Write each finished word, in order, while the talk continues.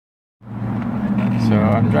So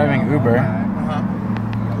I'm driving Uber.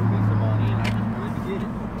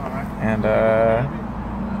 And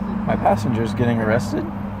my passenger's getting arrested.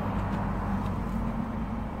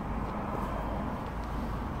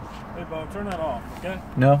 Hey Bob, turn that off, okay?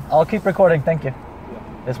 No, I'll keep recording, thank you.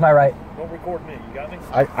 It's my right. Don't record me, you got me?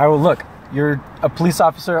 I will look. You're a police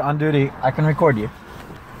officer on duty. I can record you.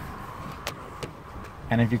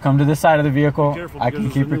 And if you come to this side of the vehicle, I can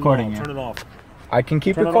keep recording you. Turn it off. I can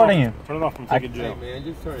keep recording you. Turn it off and take it jail.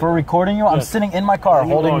 For recording you, I'm sitting in my car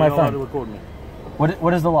holding my phone. Record me.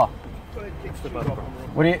 What is the law?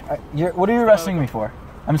 What are you arresting me for?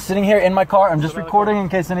 I'm sitting here in my car. I'm just recording in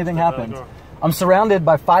case anything happens. I'm surrounded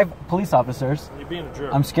by 5 police officers. You're being a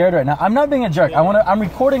jerk. I'm scared right now. I'm not being a jerk. I'm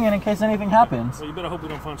recording it in case anything happens. Well, you better hope we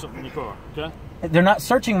don't find something in your car, okay? They're not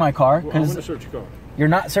searching my car Well, I'm because going to search your car. You're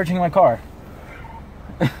not searching my car.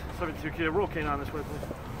 72 roll K9 this way, please.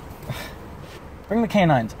 Bring the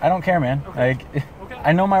canines. I don't care, man. Okay. Like, okay.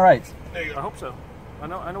 I know my rights. I hope so. I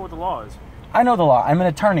know what the law is. I know the law. I'm an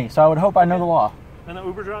attorney, so I would hope I know the law. And an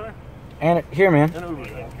Uber driver? And here, man. And an Uber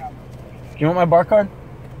driver. You want my bar card?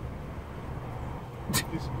 10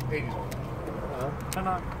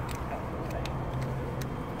 on.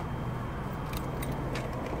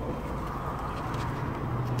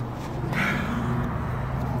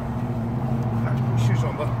 Shoes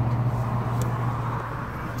on, bud.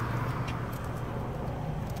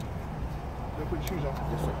 Don't put your shoes on.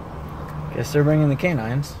 Yes, sir. Guess they're bringing the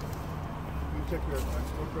canines. You check your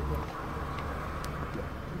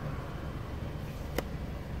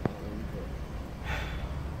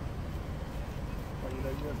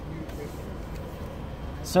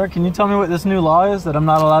Sir, can you tell me what this new law is that I'm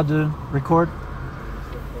not allowed to record?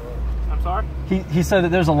 I'm sorry? He said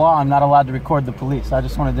that there's a law I'm not allowed to record the police. I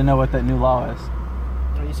just wanted to know what that new law is.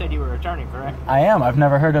 Well, you said you were an attorney, correct? I am. I've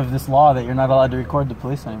never heard of this law that you're not allowed to record the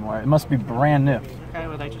police anymore. It must be brand new. Okay,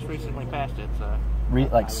 well, they just recently passed it, so...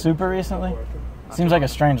 Like super recently? Seems like a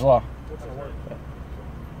strange law.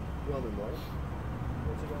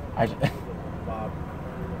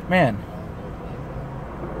 Man.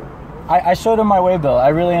 I showed him my way bill. I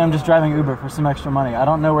really am just driving Uber for some extra money. I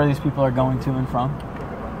don't know where these people are going to and from.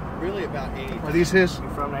 Really about 80. Are these his? You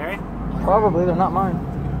from the area? Probably. They're not mine.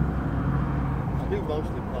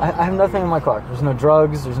 I have nothing in my car. There's no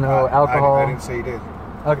drugs. There's no alcohol. I didn't say you did.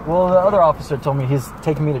 Okay, well, the other officer told me he's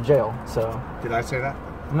taking me to jail, so... Did I say that?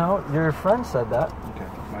 No, your friend said that. Okay.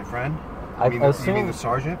 My friend? I assume... You mean the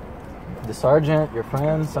sergeant? The sergeant, your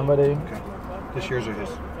friend, somebody. Okay. Just yours or his?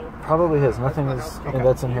 Probably his. Nothing is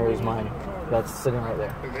that's in here is mine. That's sitting right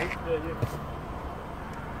there.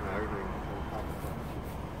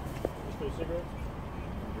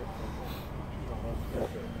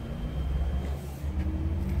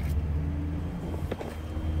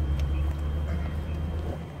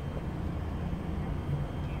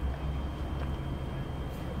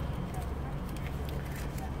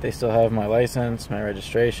 They still have my license, my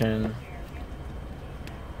registration.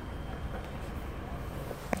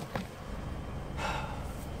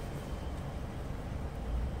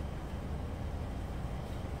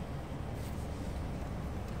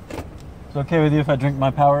 Is it okay with you if I drink my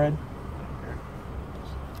Powerade?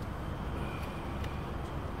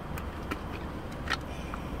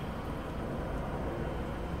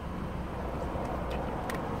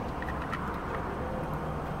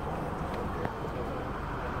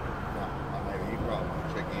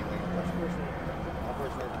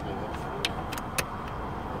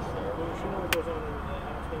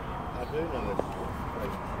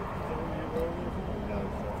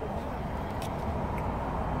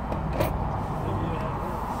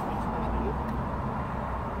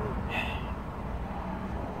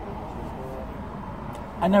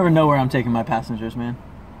 I never know where I'm taking my passengers, man.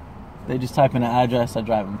 They just type in an address, I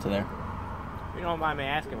drive them to there. You don't mind me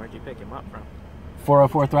asking, where'd you pick him up from?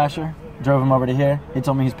 404 Thrasher. Drove him over to here. He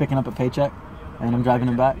told me he's picking up a paycheck, and I'm driving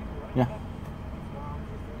him back. Yeah.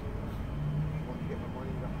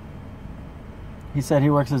 He said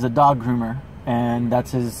he works as a dog groomer, and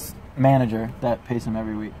that's his manager that pays him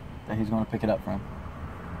every week, that he's going to pick it up from.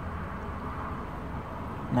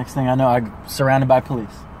 Next thing I know, I'm surrounded by police.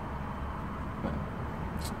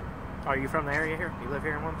 Are you from the area here? You live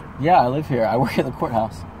here in Wilmington? Yeah, I live here. I work at the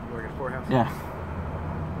courthouse. You work at the courthouse? Yeah.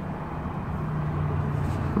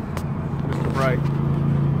 Mr. Bright.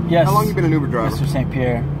 Yes. How long have you been an Uber driver? Mr. St.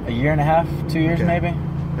 Pierre. A year and a half? 2 years, maybe?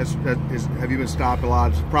 Have you been stopped a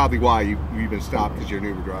lot? It's probably why you've been stopped, because you're an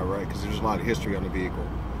Uber driver, right? Because there's a lot of history on the vehicle.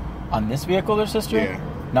 On this vehicle there's history? Yeah.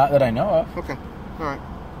 Not that I know of. Okay. All right.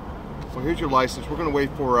 Well, here's your license. We're going to wait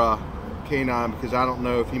for K9, because I don't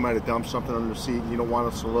know if he might have dumped something under the seat and you don't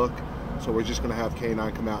want us to look. So we're just going to have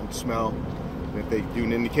K9 come out and smell And if they do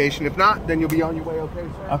an indication, if not, then you'll be on your way, okay,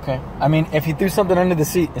 sir? Okay. I mean, if he threw something under the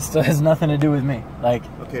seat, it still has nothing to do with me. Like.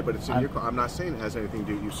 Okay, but it's in your car. I'm not saying it has anything to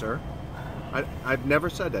do with you, sir. I've never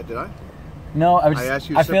said that, did I? No, asked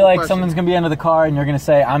you a I feel like simple someone's going to be under the car and you're going to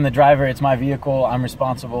say, I'm the driver, it's my vehicle, I'm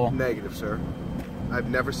responsible. Negative, sir. I've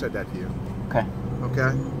never said that to you. Okay.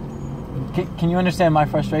 Okay? Can you understand my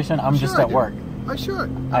frustration? I'm just at work. I should.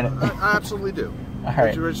 I absolutely do. All What's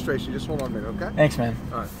right. your registration? Just hold on a minute, okay? Thanks, man.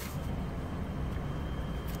 All right.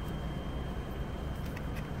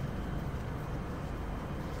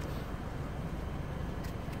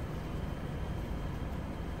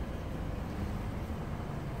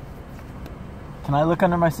 Can I look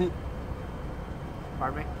under my seat?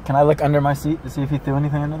 Pardon me? Can I look under my seat to see if he threw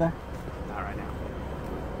anything under there? Not right now.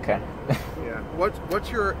 Okay. Yeah.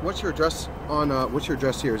 What's your address on what's your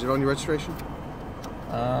address here? Is it on your registration?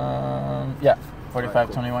 Yeah.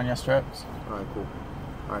 4521 Yes Strokes. All right, cool.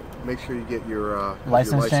 All right, make sure you get your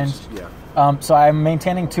license changed. Yeah. So I'm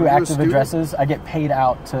maintaining 2 Are you a active student? addresses. I get paid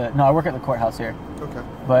out to. No, I work at the courthouse here. Okay.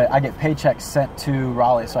 But I get paychecks sent to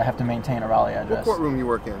Raleigh, so I have to maintain a Raleigh What address. courtroom you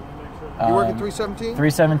work in? You work at 317?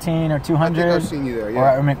 317 or 200. I think I've seen you there. Yeah. Or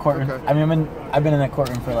I'm in courtroom. Okay. I mean, I've been in that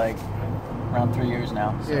courtroom for like around 3 years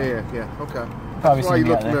now. So. Yeah. Okay. Probably That's why seen you me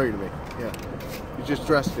look out there. familiar to me. Yeah. You just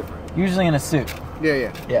dress different. Usually in a suit.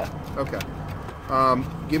 Yeah. Yeah. Okay.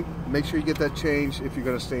 Make sure you get that changed if you're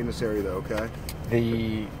going to stay in this area, though.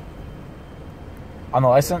 Okay. On the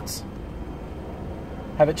license.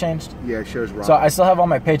 Have it changed? Yeah, it shows Raleigh. So I still have all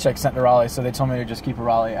my paychecks sent to Raleigh, so they told me to just keep a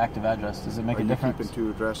Raleigh active address. Does it make a difference? Are you keeping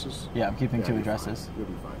 2 addresses? Yeah, I'm keeping 2 you're addresses. fine. You'll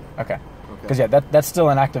be fine. Okay. Because yeah, that's still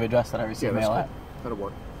an active address that I receive mail cool. at. That'll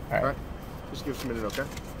work. All right. Just give us a minute, okay?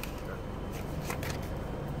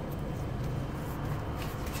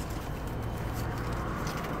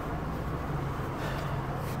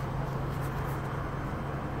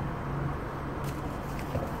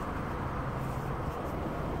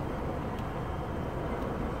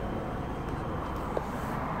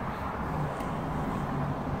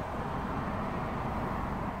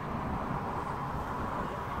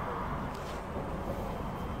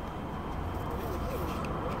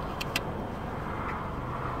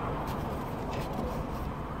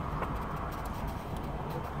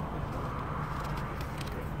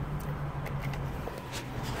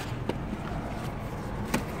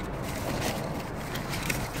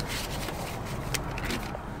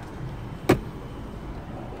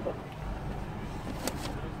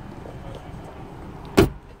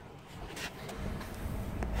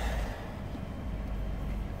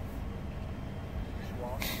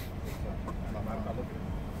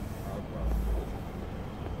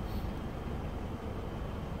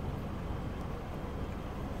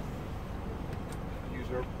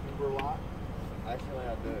 Uber a lot? Actually,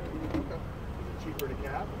 I do. Okay. Is it cheaper to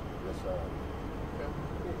cab? Yes, sir. Okay.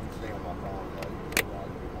 You can stay on my phone, though. You can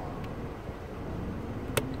ride if you want.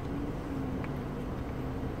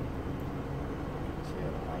 See, I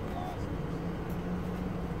don't have a license.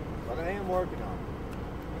 But I am working on it.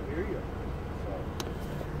 I hear you. So,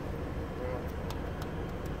 Well,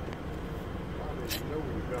 probably you know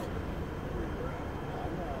where you're going. Where you're at. I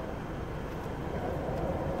know.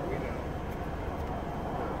 We know.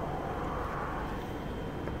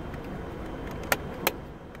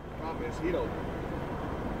 Problem is, he don't.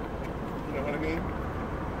 You know what I mean?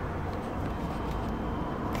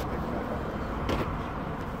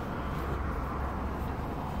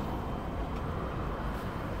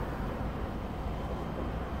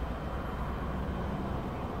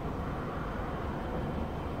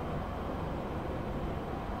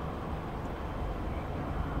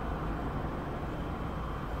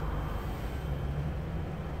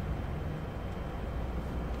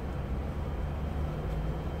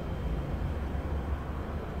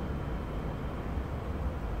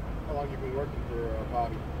 How long you been working for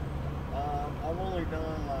Bobby? I've only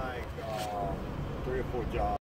done like 3 or 4 jobs.